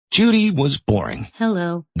Judy was boring.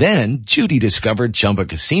 Hello. Then Judy discovered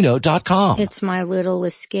ChumbaCasino.com. It's my little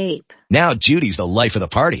escape. Now Judy's the life of the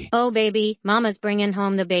party. Oh, baby, mama's bringing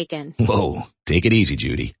home the bacon. Whoa, take it easy,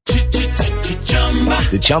 Judy.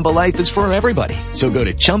 The Chumba life is for everybody. So go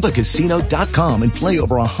to ChumbaCasino.com and play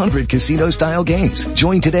over 100 casino-style games.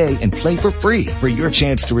 Join today and play for free for your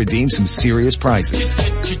chance to redeem some serious prizes.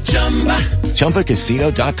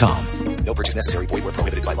 ChumbaCasino.com. No purchase necessary. Void where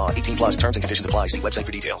prohibited by law. 18 plus terms and conditions apply. See website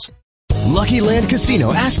for details. Lucky Land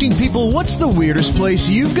Casino, asking people, what's the weirdest place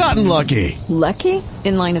you've gotten lucky? Lucky?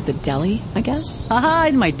 In line at the deli, I guess? Aha,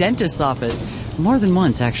 in my dentist's office. More than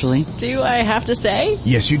once, actually. Do I have to say?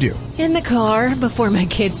 Yes, you do. In the car before my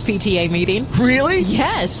kids' PTA meeting. Really?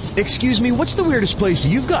 Yes. Excuse me, what's the weirdest place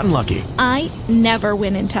you've gotten lucky? I never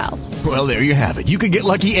win and tell. Well, there you have it. You can get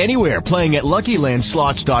lucky anywhere, playing at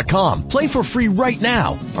LuckyLandSlots.com. Play for free right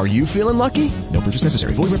now. Are you feeling lucky? No purchase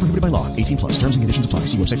necessary. Void where prohibited by law. 18 plus. Terms and conditions apply.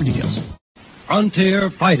 See website for details. Frontier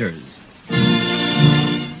Fighters.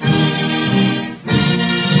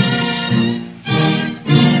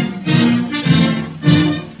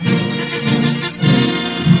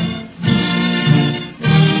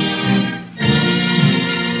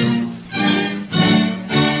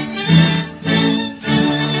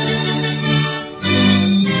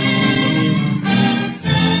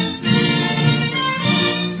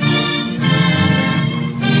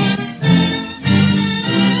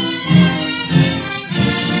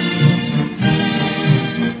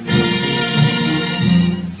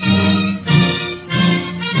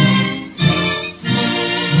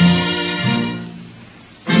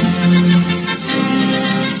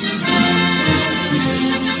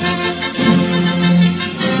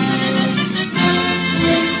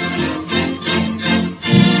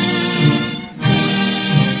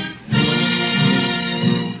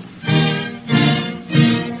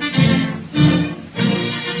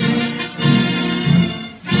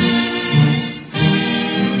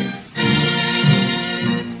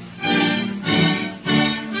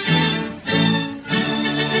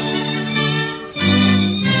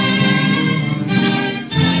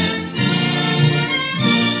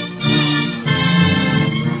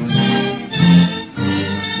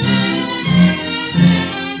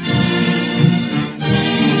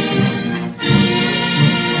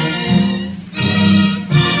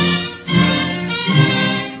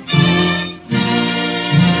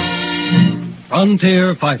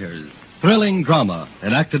 Frontier Fighters, thrilling drama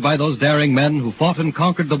enacted by those daring men who fought and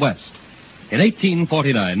conquered the West. In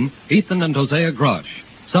 1849, Ethan and Hosea Grosh,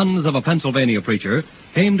 sons of a Pennsylvania preacher,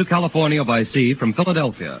 came to California by sea from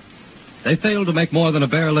Philadelphia. They failed to make more than a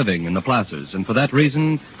bare living in the plazas, and for that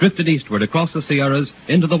reason drifted eastward across the Sierras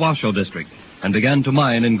into the Washoe district and began to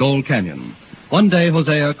mine in Gold Canyon. One day,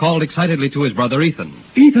 Hosea called excitedly to his brother Ethan.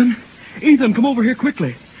 Ethan, come over here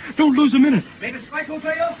quickly. Don't lose a minute. Made a strike,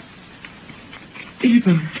 Hosea?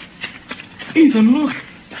 Ethan, look.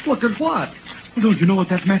 Look at what? Don't you know what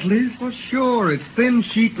that metal is? Well, sure. It's thin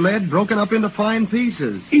sheet lead broken up into fine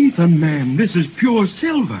pieces. Ethan, man, this is pure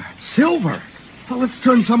silver. Silver? Well, let's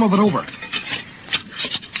turn some of it over.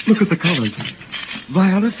 Look at the colors.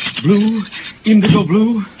 Violet, blue, indigo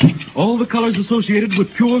blue. All the colors associated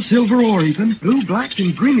with pure silver ore, Ethan. Blue, black,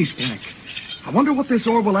 and greenish black. I wonder what this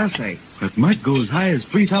ore will assay. It might go as high as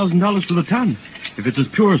 $3,000 to the ton, if it's as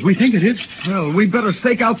pure as we think it is. Well, we'd better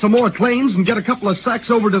stake out some more claims and get a couple of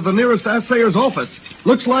sacks over to the nearest assayer's office.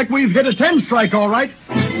 Looks like we've hit a 10 strike, all right.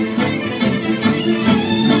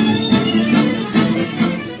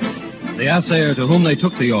 The assayer to whom they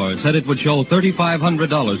took the ore said it would show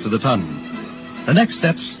 $3,500 to the ton. The next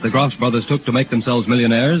steps the Grosh brothers took to make themselves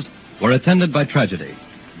millionaires were attended by tragedy.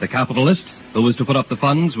 The capitalist, who was to put up the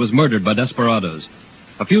funds, was murdered by desperados.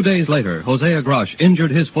 A few days later, Hosea Grosh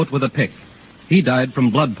injured his foot with a pick. He died from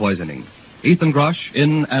blood poisoning. Ethan Grosh,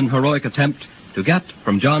 in an heroic attempt to get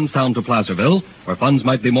from Johnstown to Placerville, where funds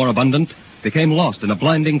might be more abundant, became lost in a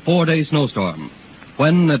blinding 4-day snowstorm.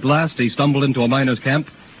 When, at last, he stumbled into a miner's camp,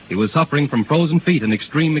 he was suffering from frozen feet and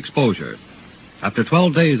extreme exposure. After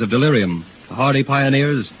 12 days of delirium, the hardy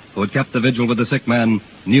pioneers who had kept the vigil with the sick man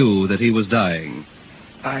knew that he was dying.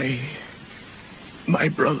 My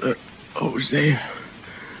brother, Hosea,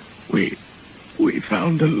 we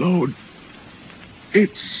found a load.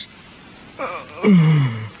 It's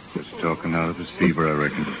Just talking out of his fever, I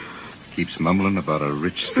reckon. Keeps mumbling about a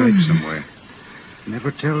rich strike somewhere.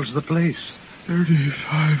 Never tells the place.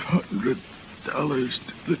 $3,500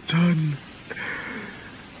 to the ton.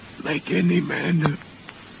 Like any man, a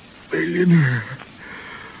millionaire.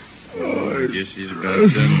 I guess he's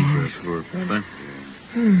about done for us, poor fella.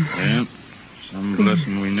 Well, some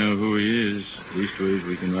blessing we know who he is. Leastways,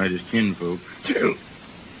 we can write his kinfolk.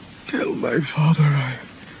 my father.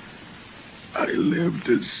 I lived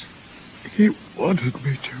as he wanted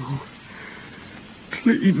me to.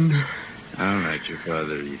 Clean. All right, your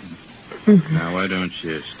father, Eden. Now, why don't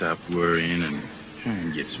you stop worrying and try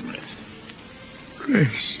and get some rest?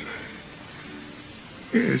 Rest?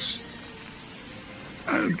 Yes.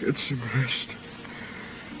 I'll get some rest.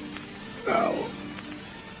 Now.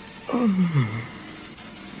 Oh.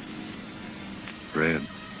 Fred.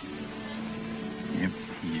 Yep,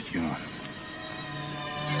 he's gone.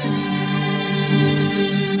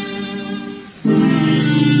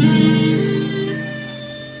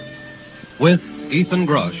 With Ethan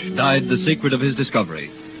Grush died the secret of his discovery,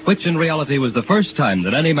 which in reality was the first time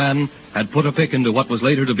that any man had put a pick into what was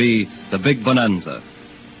later to be the Big Bonanza.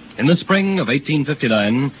 In the spring of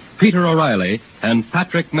 1859, Peter O'Reilly and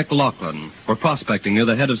Patrick McLaughlin were prospecting near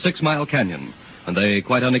the head of 6 Mile Canyon, and they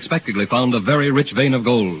quite unexpectedly found a very rich vein of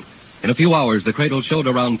gold. In a few hours, the cradle showed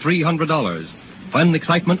around $300. When the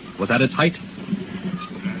excitement was at its height...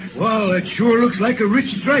 Well, it sure looks like a rich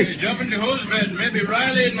strike. Jump into hose bed. Maybe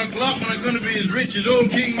Riley and McLaughlin are going to be as rich as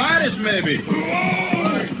old King Midas, maybe.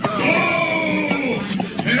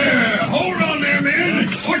 Yeah, hold on there, man.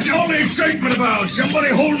 What's all the excitement about?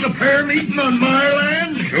 Somebody holding a prayer meeting on my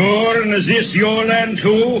land? Sure, and is this your land,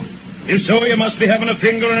 too? If so, you must be having a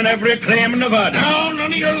finger in every claim in Nevada. Now,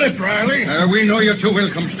 none of your lip, Riley. We know you're too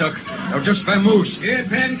welcome, Stuck. Now, just vamoose. Yeah,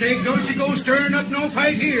 Pancake, don't you go stirring up no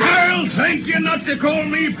fight here. I'll thank you not to call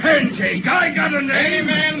me Pancake. I got a name. Any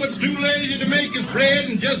man that's too lazy to make his bread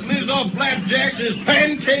and just lives off flapjacks is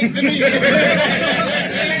Pancake to me.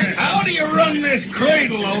 How do you run this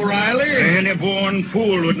cradle, O'Reilly? Any born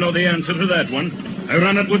fool would know the answer to that one. I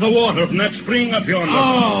run it with the water from that spring up yonder.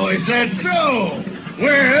 Oh, is that so?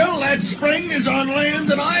 Well, that spring is on land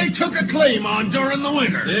that I took a claim on during the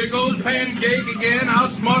winter. There goes Pancake again,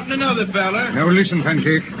 outsmarting another fella. Now, listen,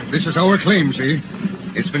 Pancake. This is our claim, see?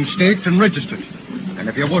 It's been staked and registered. And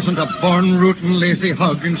if you wasn't a born-rootin' lazy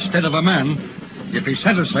hog instead of a man, you'd be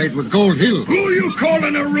satisfied with Gold Hill. Who you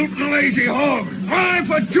calling a rootin' lazy hog? Why,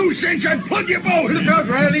 for 2 cents, I'd plug you both. Look out,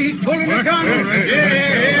 Riley. He's pulling a gun.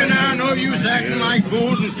 Yeah, now, no use acting like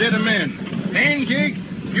fools instead of men. Pancake,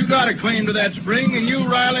 you got a claim to that spring, and you,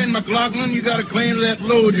 Riley and McLaughlin, you got a claim to that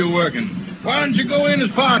load you're working. Why don't you go in as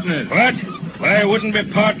partners? What? Why wouldn't be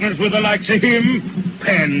partners with the likes of him?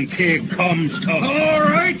 Pancake Comstock. All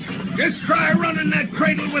right. Just try running that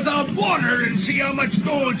cradle without water and see how much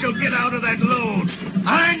gold you'll get out of that load.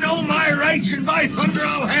 I know my rights, and by thunder,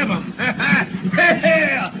 I'll have them.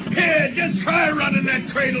 Here, just try running that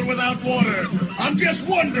cradle without water. I'm just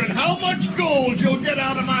wondering how much gold you'll get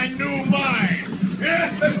out of my new mine.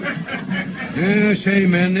 Say,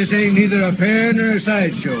 man, this ain't neither a fair nor a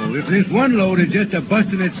sideshow. If this one load is just a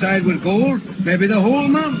busting its side with gold, maybe the whole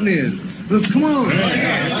mountain is. Look, come on.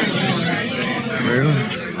 Well,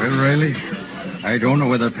 Riley, I don't know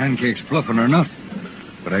whether Pancake's bluffing or not.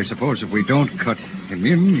 But I suppose if we don't cut him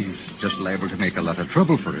in, he's just liable to make a lot of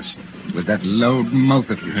trouble for us with that loud mouth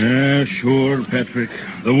of his. Sure, Patrick.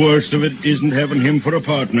 The worst of it isn't having him for a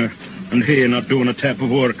partner and he not doing a tap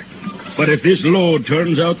of work. But if this load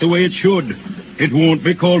turns out the way it should, it won't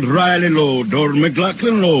be called Riley load or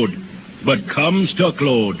McLaughlin load, but Comstock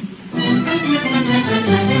load.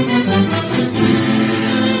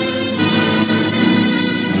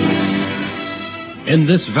 In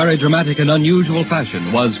this very dramatic and unusual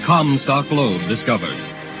fashion was Comstock Lode discovered,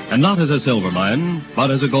 and not as a silver mine,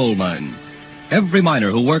 but as a gold mine. Every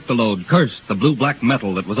miner who worked the lode cursed the blue-black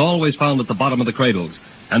metal that was always found at the bottom of the cradles,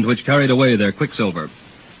 and which carried away their quicksilver.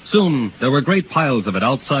 Soon, there were great piles of it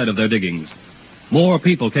outside of their diggings. More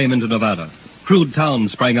people came into Nevada. Crude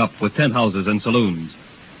towns sprang up with tent houses and saloons.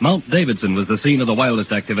 Mount Davidson was the scene of the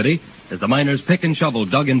wildest activity as the miners pick and shovel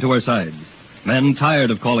dug into her sides. Men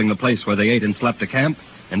tired of calling the place where they ate and slept a camp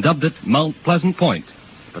and dubbed it Mount Pleasant Point.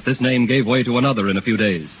 But this name gave way to another in a few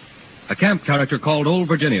days. A camp character called Old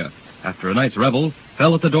Virginia, after a night's revel,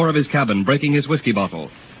 fell at the door of his cabin, breaking his whiskey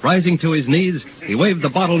bottle. Rising to his knees, he waved the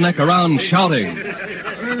bottleneck around, shouting,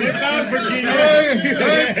 Get out, Virginia!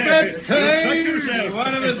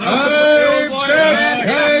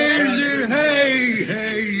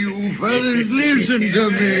 Hey, you fellas, listen to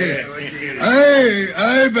me.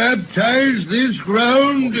 I baptized this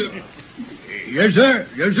ground. Yes, sir,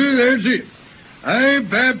 that's it. I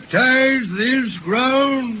baptized this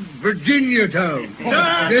ground Virginia town.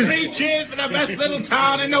 Sir, 3 cheers for the best little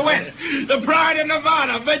town in the West. The pride of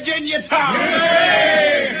Nevada, Virginia town.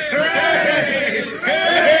 Hooray! Hooray!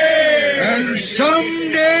 Hooray! And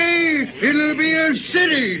someday it'll be a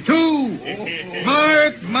city, too.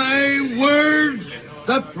 Mark my words,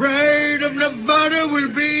 the pride of Nevada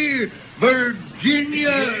will be Virginia.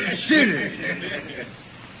 Virginia City.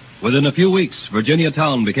 Within a few weeks, Virginia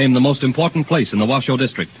Town became the most important place in the Washoe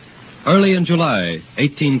District. Early in July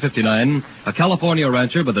 1859, a California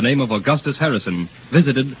rancher by the name of Augustus Harrison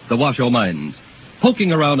visited the Washoe mines.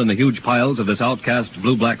 Poking around in the huge piles of this outcast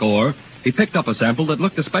blue-black ore, he picked up a sample that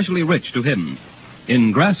looked especially rich to him.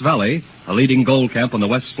 In Grass Valley, a leading gold camp on the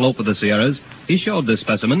west slope of the Sierras, he showed this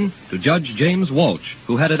specimen to Judge James Walsh,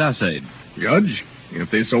 who had it assayed. Judge, if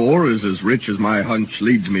this ore is as rich as my hunch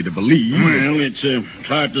leads me to believe... Well, it's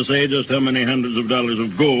hard to say just how many hundreds of dollars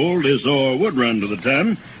of gold this ore would run to the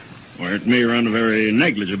ton, or it may run a very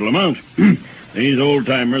negligible amount. These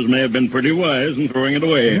old-timers may have been pretty wise in throwing it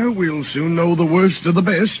away. Yeah, we'll soon know the worst of the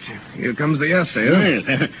best. Here comes the assayer.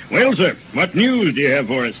 Yes. Well, sir, what news do you have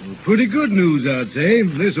for us? Pretty good news, I'd say.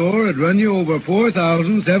 This ore would run you over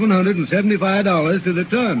 $4,775 to the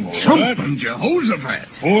ton. Something, Jehoshaphat.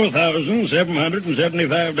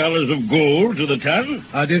 $4,775 of gold to the ton?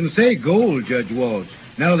 I didn't say gold, Judge Walsh.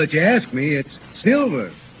 Now that you ask me, it's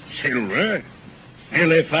silver. Silver?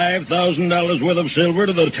 Nearly $5,000 worth of silver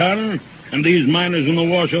to the ton? And these miners in the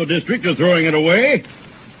Washoe District are throwing it away?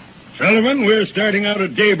 Sullivan, we're starting out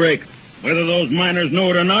at daybreak. Whether those miners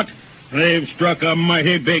know it or not, they've struck a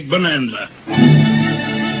mighty big bonanza.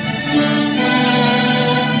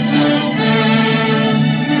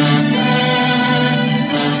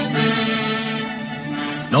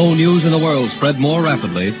 No news in the world spread more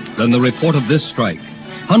rapidly than the report of this strike.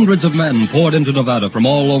 Hundreds of men poured into Nevada from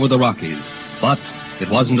all over the Rockies. But it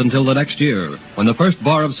wasn't until the next year, when the first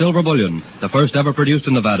bar of silver bullion, the first ever produced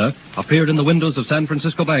in Nevada, appeared in the windows of San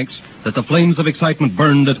Francisco banks, that the flames of excitement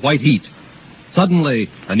burned at white heat. Suddenly,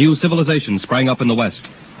 a new civilization sprang up in the West,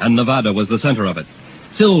 and Nevada was the center of it.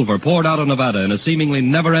 Silver poured out of Nevada in a seemingly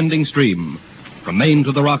never-ending stream. From Maine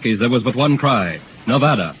to the Rockies, there was but one cry: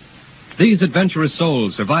 Nevada. These adventurous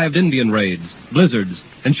souls survived Indian raids, blizzards,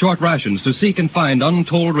 and short rations to seek and find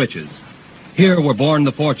untold riches. Here were born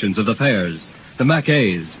the fortunes of the Fairs, the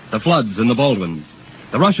Mackays, the Floods, and the Baldwins.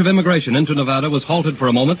 The rush of immigration into Nevada was halted for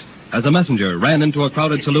a moment as a messenger ran into a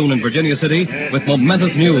crowded saloon in Virginia City with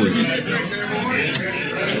momentous news.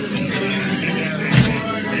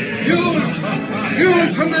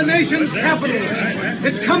 News from the nation's capital.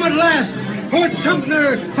 It's come at last. Fort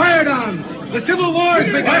Sumter fired on. The Civil War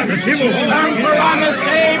has begun. The Civil War? Down for honest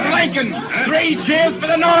Abe Lincoln. 3 cheers for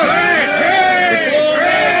the North.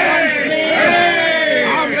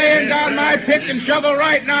 I'm laying down my pick and shovel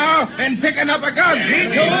right now and picking up a gun.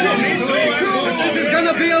 This is going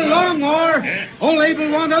to be a long war. Old Abe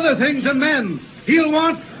will want other things than men. He'll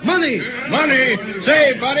want money. Money?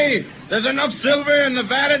 Say, buddy, there's enough silver in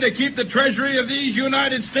Nevada to keep the treasury of these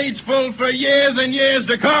United States full for years and years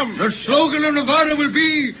to come. The slogan of Nevada will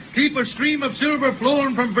be, keep a stream of silver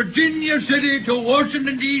flowing from Virginia City to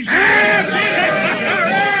Washington, D.C.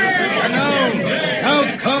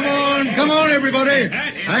 Now, come on, everybody.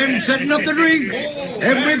 I'm setting up the drink.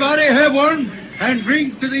 Everybody have one. And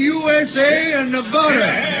drink to the USA and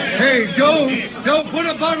Nevada. Hey, Joe, put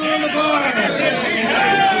a bottle on the bar.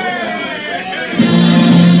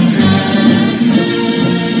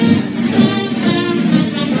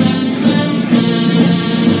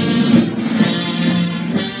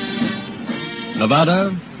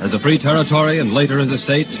 Nevada, as a free territory and later as a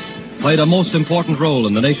state, played a most important role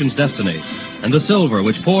in the nation's destiny, and the silver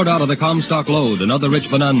which poured out of the Comstock lode and other rich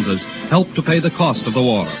bonanzas helped to pay the cost of the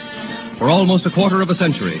war. For almost a quarter of a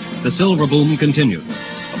century, the silver boom continued,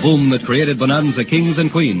 a boom that created bonanza kings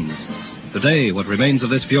and queens. Today, what remains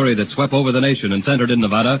of this fury that swept over the nation and centered in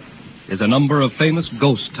Nevada is a number of famous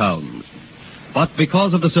ghost towns. But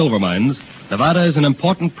because of the silver mines, Nevada is an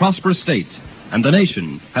important, prosperous state, and the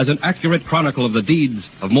nation has an accurate chronicle of the deeds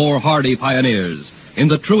of more hardy pioneers, in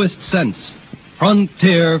the truest sense,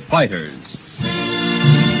 frontier fighters.